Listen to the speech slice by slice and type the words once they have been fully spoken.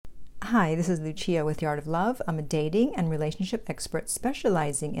Hi, this is Lucia with The Art of Love. I'm a dating and relationship expert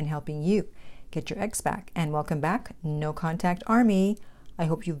specializing in helping you get your ex back. And welcome back, No Contact Army. I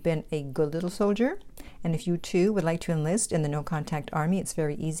hope you've been a good little soldier. And if you too would like to enlist in the No Contact Army, it's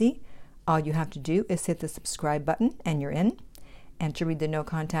very easy. All you have to do is hit the subscribe button and you're in. And to read the No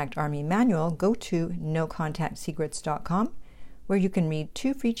Contact Army manual, go to nocontactsecrets.com, where you can read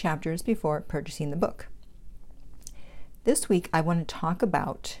 2 free chapters before purchasing the book. This week, I want to talk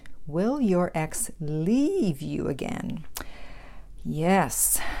about, will your ex leave you again?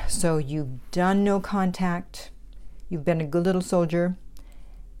 Yes. So you've done no contact, you've been a good little soldier,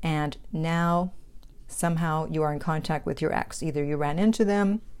 and now somehow you are in contact with your ex. Either you ran into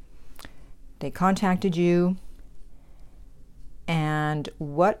them, they contacted you, and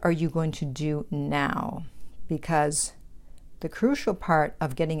what are you going to do now? Because the crucial part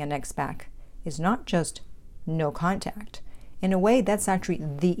of getting an ex back is not just no contact. In a way, that's actually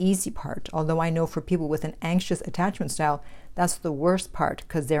the easy part. Although I know for people with an anxious attachment style, that's the worst part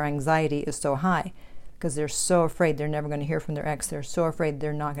because their anxiety is so high, because they're so afraid they're never going to hear from their ex. They're so afraid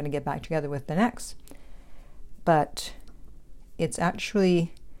they're not going to get back together with the ex. But it's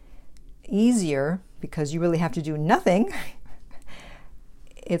actually easier because you really have to do nothing.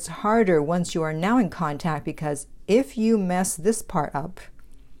 It's harder once you are now in contact, because if you mess this part up,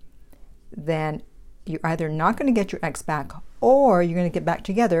 then you're either not going to get your ex back, or you're going to get back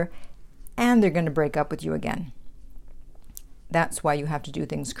together and they're going to break up with you again. That's why you have to do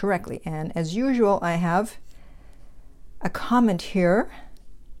things correctly. And as usual, I have a comment here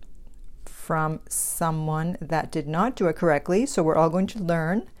from someone that did not do it correctly. So we're all going to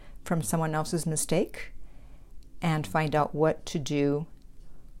learn from someone else's mistake and find out what to do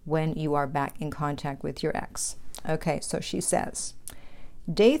when you are back in contact with your ex. Okay, so she says,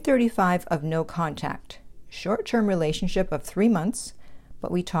 Day 35 of no contact. Short-term relationship of 3 months, but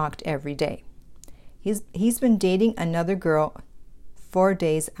we talked every day. He's been dating another girl 4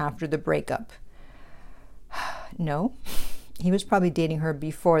 days after the breakup. No, he was probably dating her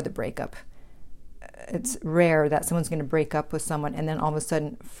before the breakup. It's rare that someone's going to break up with someone and then all of a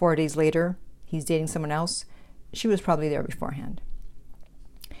sudden 4 days later he's dating someone else. She was probably there beforehand.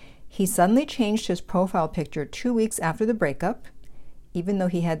 He suddenly changed his profile picture 2 weeks after the breakup, even though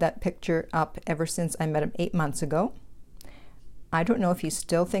he had that picture up ever since I met him 8 months ago. I don't know if he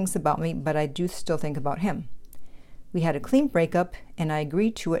still thinks about me, but I do still think about him. We had a clean breakup, and I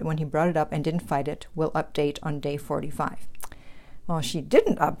agreed to it when he brought it up and didn't fight it. We'll update on day 45. Well, she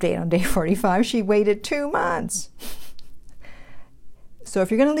didn't update on day 45. She waited 2 months. So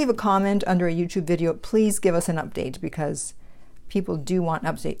if you're going to leave a comment under a YouTube video, please give us an update, because people do want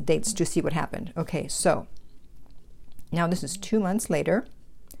updates to see what happened. Okay, so now this is 2 months later,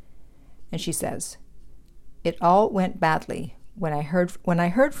 and she says, it all went badly when I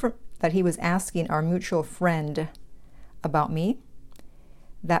heard from that he was asking our mutual friend about me.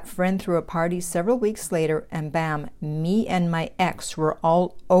 That friend threw a party several weeks later, and bam, me and my ex were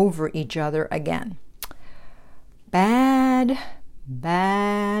all over each other again. Bad,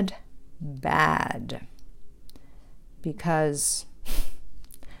 bad, bad. Because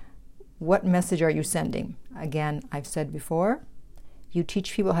what message are you sending? Again, I've said before, you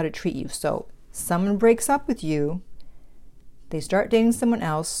teach people how to treat you. So someone breaks up with you, they start dating someone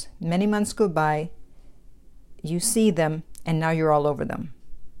else, many months go by, you see them, and now you're all over them.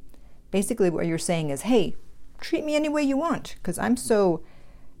 Basically what you're saying is, hey, treat me any way you want, because I'm so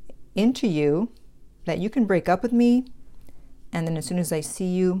into you that you can break up with me, and then as soon as I see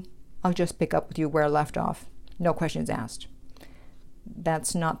you, I'll just pick up with you where I left off. No questions asked.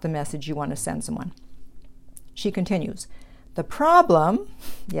 That's not the message you want to send someone. She continues, the problem,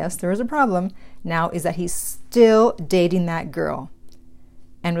 yes, there is a problem now, is that he's still dating that girl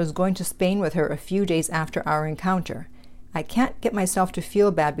and was going to Spain with her a few days after our encounter. I can't get myself to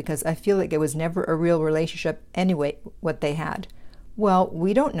feel bad because I feel like it was never a real relationship anyway, what they had. Well,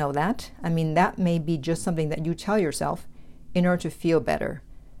 we don't know that. I mean, that may be just something that you tell yourself in order to feel better.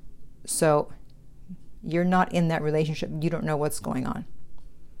 So you're not in that relationship. You don't know what's going on.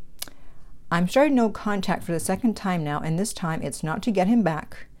 I'm starting no contact for the second time now, and this time it's not to get him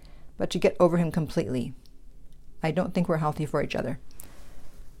back, but to get over him completely. I don't think we're healthy for each other.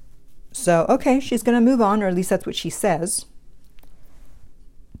 So, okay, she's going to move on, or at least that's what she says.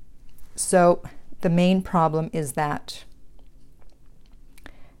 So the main problem is that,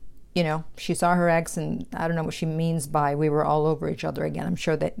 she saw her ex, and I don't know what she means by we were all over each other again. I'm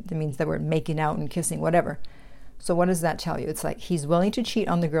sure that means that we're making out and kissing, whatever. So what does that tell you? It's like he's willing to cheat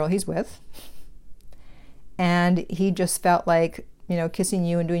on the girl he's with, and he just felt like, kissing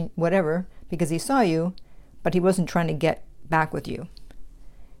you and doing whatever because he saw you, but he wasn't trying to get back with you.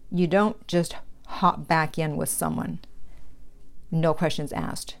 You don't just hop back in with someone. No questions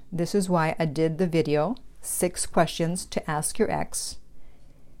asked. This is why I did the video, 6 questions to ask your ex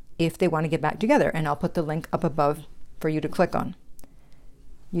if they want to get back together. And I'll put the link up above for you to click on.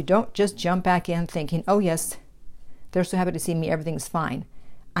 You don't just jump back in thinking, oh yes, they're so happy to see me, everything's fine.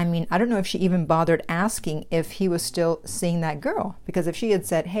 I mean, I don't know if she even bothered asking if he was still seeing that girl. Because if she had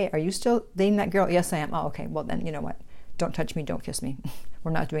said, hey, are you still dating that girl? Yes, I am. Oh, okay. Well, then, you know what? Don't touch me. Don't kiss me.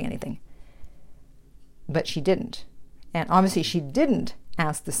 We're not doing anything. But she didn't. And obviously she didn't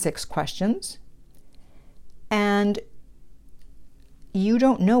ask the 6 questions. And you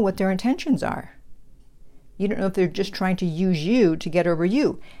don't know what their intentions are. You don't know if they're just trying to use you to get over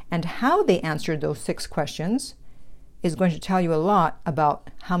you. And how they answered those 6 questions is going to tell you a lot about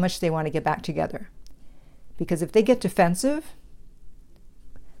how much they want to get back together. Because if they get defensive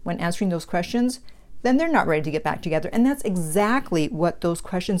when answering those questions, then they're not ready to get back together. And that's exactly what those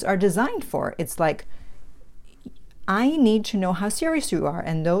questions are designed for. It's like, I need to know how serious you are.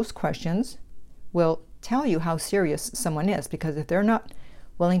 And those questions will tell you how serious someone is. Because if they're not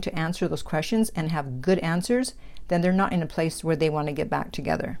willing to answer those questions and have good answers, then they're not in a place where they want to get back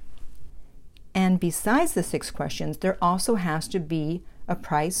together. And besides the 6 questions, there also has to be a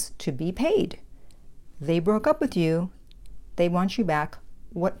price to be paid. They broke up with you. They want you back.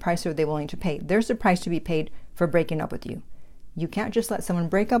 What price are they willing to pay? There's a price to be paid for breaking up with you. You can't just let someone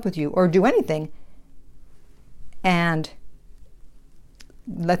break up with you or do anything and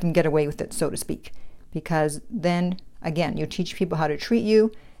let them get away with it, so to speak. Because then, again, you teach people how to treat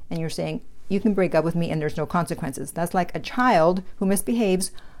you, and you're saying, you can break up with me and there's no consequences. That's like a child who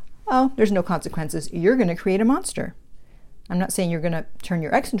misbehaves. Oh, there's no consequences. You're going to create a monster. I'm not saying you're going to turn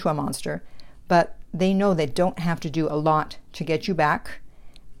your ex into a monster, but they know they don't have to do a lot to get you back.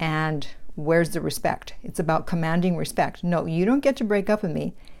 And where's the respect? It's about commanding respect. No, you don't get to break up with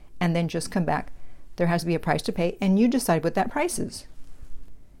me and then just come back. There has to be a price to pay, and you decide what that price is.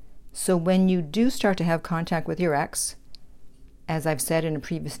 So when you do start to have contact with your ex, as I've said in a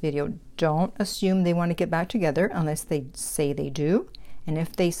previous video, don't assume they want to get back together unless they say they do. And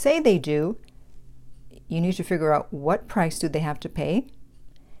if they say they do, you need to figure out what price do they have to pay,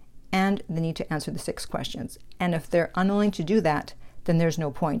 and they need to answer the 6 questions. And if they're unwilling to do that, then there's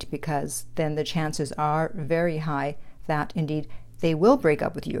no point, because then the chances are very high that indeed they will break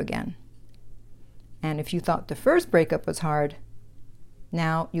up with you again. And if you thought the first breakup was hard,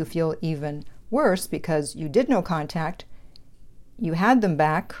 now you feel even worse because you did no contact, you had them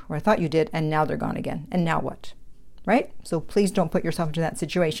back, or thought you did, and now they're gone again. And now what? Right? So please don't put yourself into that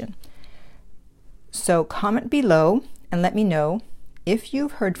situation. So comment below and let me know if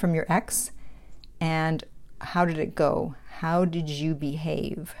you've heard from your ex and how did it go? How did you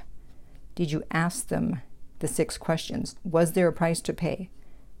behave? Did you ask them the 6 questions? Was there a price to pay?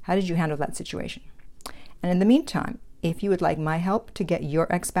 How did you handle that situation? And in the meantime, if you would like my help to get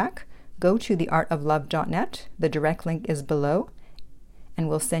your ex back, go to theartoflove.net. The direct link is below, and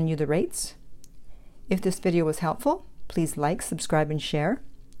we'll send you the rates. If this video was helpful, please like, subscribe, and share.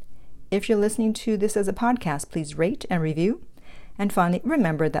 If you're listening to this as a podcast, please rate and review. And finally,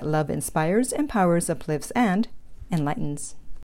 remember that love inspires, empowers, uplifts, and enlightens.